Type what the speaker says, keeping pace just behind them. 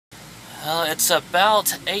It's about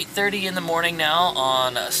 8:30 in the morning now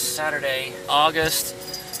on Saturday, August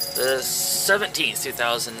the 17th,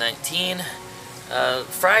 2019.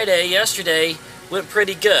 Friday, yesterday, went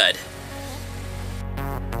pretty good.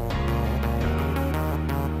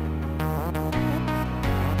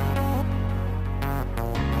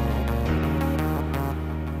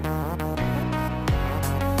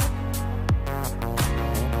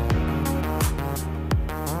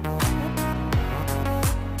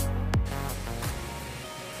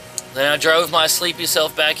 Then I drove my sleepy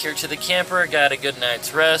self back here to the camper, got a good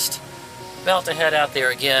night's rest. About to head out there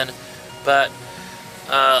again. But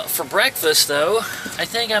for breakfast though, I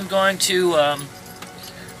think I'm going to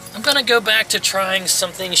go back to trying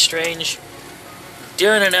something strange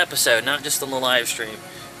during an episode, not just on the live stream.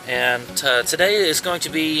 And today is going to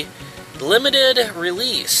be limited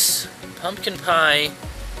release pumpkin pie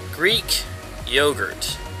Greek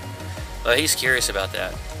yogurt. Well, he's curious about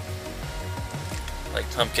that. Like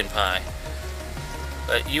pumpkin pie.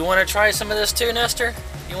 But you want to try some of this too, Nestor?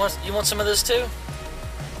 You want some of this too?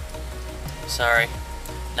 Sorry,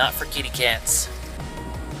 not for kitty cats.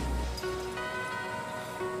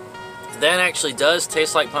 That actually does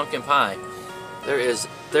taste like pumpkin pie. There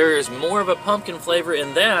is more of a pumpkin flavor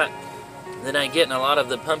in that than I get in a lot of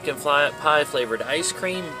the pumpkin pie flavored ice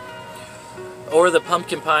cream, or the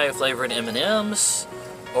pumpkin pie flavored M&Ms,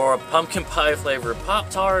 or pumpkin pie flavored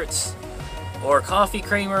Pop-Tarts, or coffee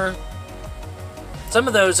creamer. Some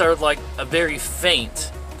of those are like a very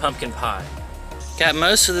faint pumpkin pie. Got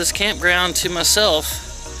most of this campground to myself,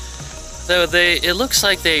 though it looks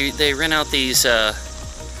like they rent out these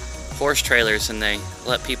horse trailers and they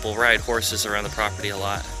let people ride horses around the property a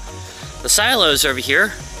lot. The silos over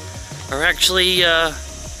here are actually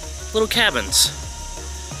little cabins,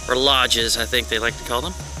 or lodges I think they like to call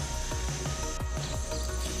them.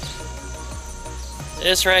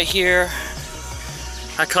 This right here,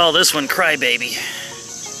 I call this one Crybaby.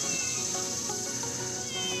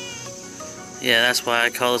 Yeah, that's why I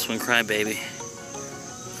call this one Crybaby.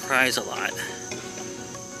 Cries a lot.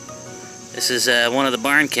 This is one of the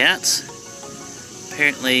barn cats.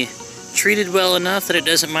 Apparently treated well enough that it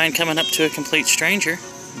doesn't mind coming up to a complete stranger.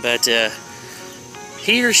 But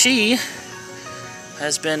he or she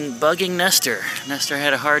has been bugging Nestor. Nestor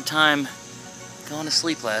had a hard time going to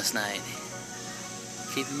sleep last night.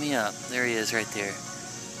 Keeping me up. There he is right there.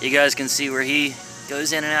 You guys can see where he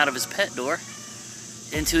goes in and out of his pet door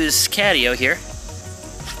into his catio here.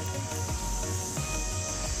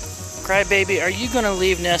 Crybaby, are you gonna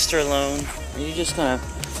leave Nestor alone? Are you just gonna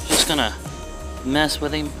mess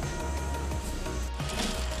with him?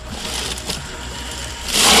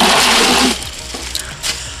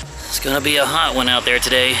 It's gonna be a hot one out there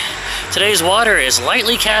today. Today's water is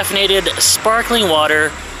lightly caffeinated sparkling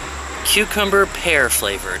water, cucumber pear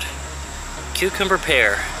flavored. Cucumber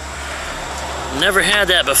pear. Never had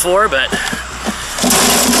that before, but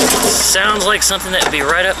sounds like something that would be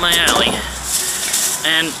right up my alley.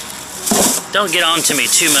 And don't get on to me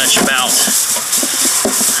too much about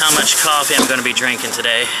how much coffee I'm going to be drinking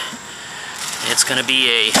today. It's going to be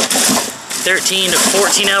a 13 to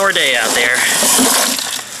 14 hour day out there.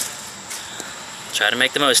 Try to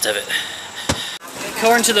make the most of it.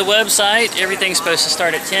 According to the website, everything's supposed to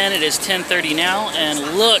start at 10. It is 10:30 now,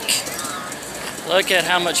 and look at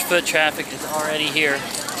how much foot traffic is already here.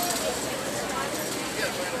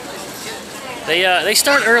 They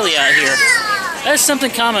start early out here. That's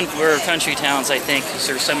something common for country towns, I think, because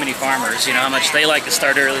there's so many farmers, you know, how much they like to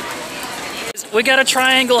start early. We got a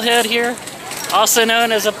triangle head here, also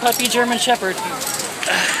known as a puppy German Shepherd.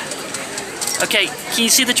 Okay, can you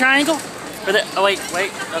see the triangle? Oh wait,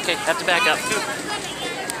 okay, have to back up.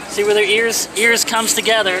 See where their ears comes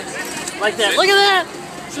together, like that. Look at that!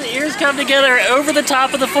 So the ears come together over the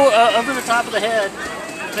top of the head,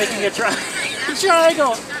 making a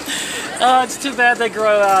triangle. Oh, it's too bad they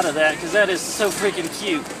grow out of that, because that is so freaking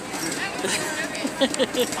cute.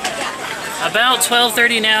 About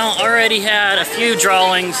 12:30 now, already had a few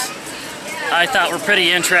drawings I thought were pretty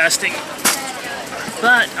interesting.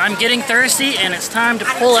 But I'm getting thirsty, and it's time to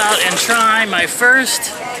pull out and try my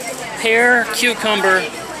first pear cucumber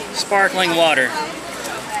sparkling water.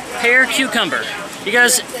 Pear cucumber. You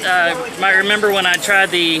guys might remember when I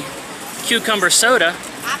tried the cucumber soda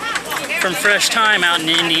from Fresh Thyme out in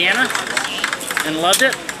Indiana and loved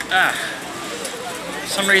it. For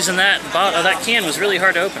some reason that can was really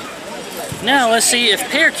hard to open. Now let's see if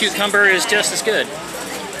pear cucumber is just as good.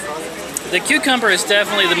 The cucumber is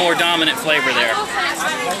definitely the more dominant flavor there.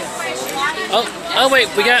 Oh wait,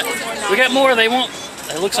 we got more. They won't.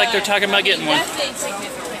 It looks like they're talking about getting one.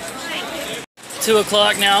 2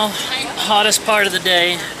 o'clock now, hottest part of the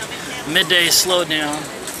day. midday slowdown.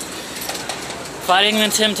 Fighting the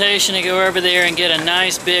temptation to go over there and get a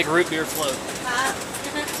nice big root beer float.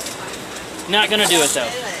 Not gonna do it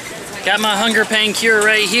though. Got my hunger pain cure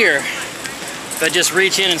right here, but just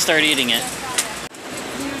reach in and start eating it.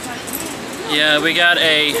 Yeah, we got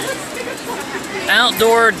a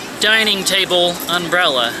outdoor dining table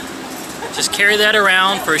umbrella. Just carry that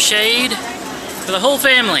around for shade for the whole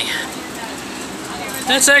family.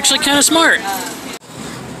 That's actually kind of smart.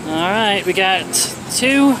 Alright, we got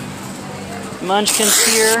 2 munchkins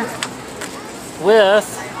here with,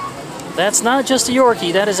 that's not just a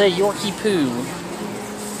Yorkie, that is a Yorkie poo.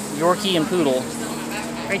 Yorkie and Poodle.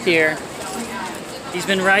 Right there. He's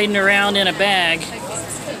been riding around in a bag.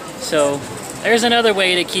 So there's another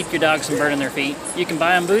way to keep your dogs from burning their feet. You can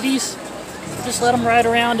buy them booties. Just let them ride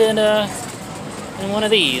around in one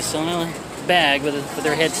of these, on a bag with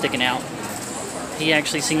their head sticking out. He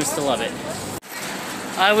actually seems to love it.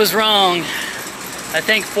 I was wrong. I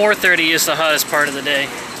think 4:30 is the hottest part of the day.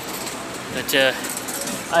 But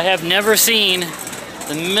I have never seen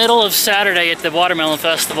the middle of Saturday at the Watermelon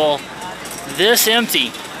Festival this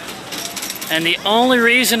empty. And the only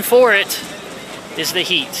reason for it is the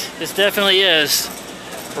heat. This definitely is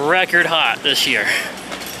record hot this year.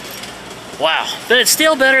 Wow. But it's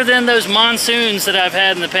still better than those monsoons that I've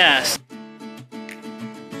had in the past.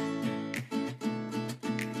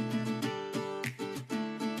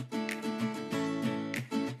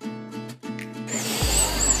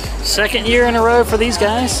 Second year in a row for these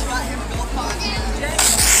guys.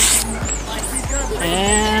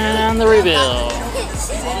 And the reveal.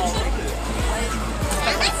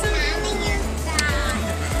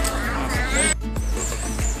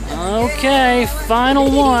 Okay, final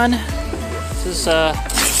one. This is, I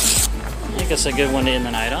think it's a good one to end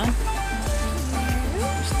the night on.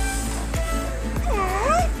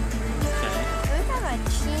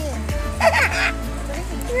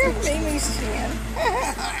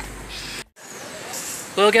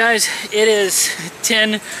 Well guys, it is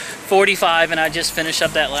 10:45 and I just finished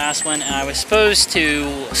up that last one, and I was supposed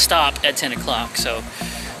to stop at 10 o'clock. So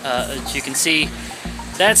as you can see,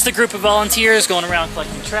 that's the group of volunteers going around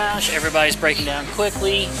collecting trash. Everybody's breaking down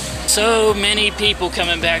quickly. So many people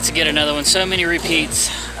coming back to get another one, so many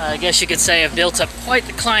repeats. I guess you could say I've built up quite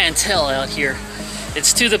the clientele out here.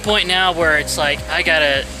 It's to the point now where it's like I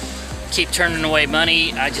gotta keep turning away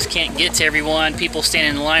money. I just can't get to everyone. People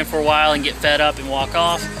stand in line for a while and get fed up and walk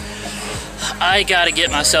off. I gotta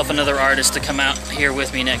get myself another artist to come out here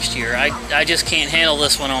with me next year. I just can't handle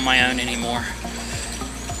this one on my own anymore.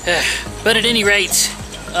 But at any rate,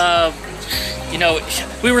 you know,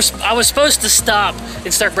 I was supposed to stop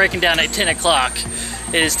and start breaking down at 10 o'clock.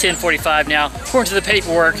 It is 10:45 now. According to the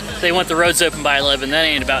paperwork, they want the roads open by 11. That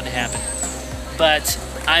ain't about to happen. But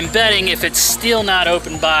I'm betting if it's still not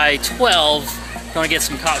open by 12, we're gonna get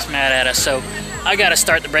some cops mad at us. So I gotta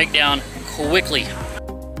start the breakdown quickly.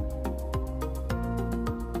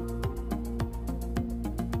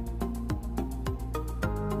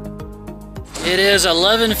 It is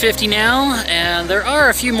 11:50 now, and there are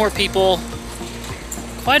a few more people,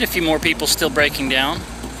 quite a few more people still breaking down.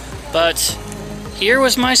 But here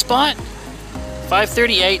was my spot,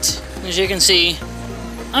 5:38. As you can see,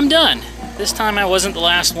 I'm done. This time I wasn't the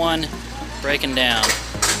last one breaking down.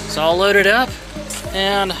 It's all loaded up,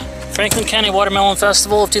 and Franklin County Watermelon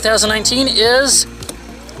Festival of 2019 is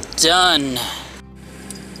done.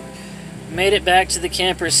 Made it back to the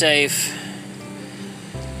camper safe.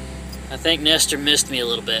 I think Nestor missed me a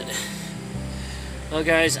little bit. Well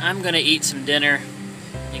guys, I'm gonna eat some dinner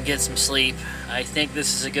and get some sleep. I think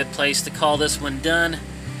this is a good place to call this one done.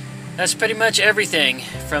 That's pretty much everything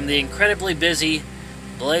from the incredibly busy,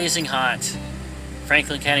 blazing hot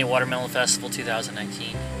Franklin County Watermelon Festival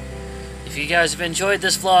 2019. If you guys have enjoyed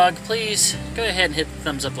this vlog, please go ahead and hit the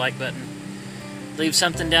thumbs up like button. Leave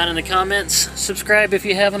something down in the comments. Subscribe if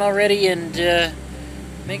you haven't already, and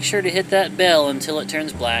make sure to hit that bell until it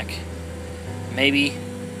turns black. Maybe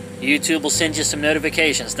YouTube will send you some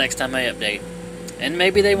notifications next time I update. And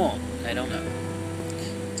maybe they won't. I don't know.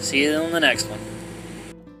 See you on the next one.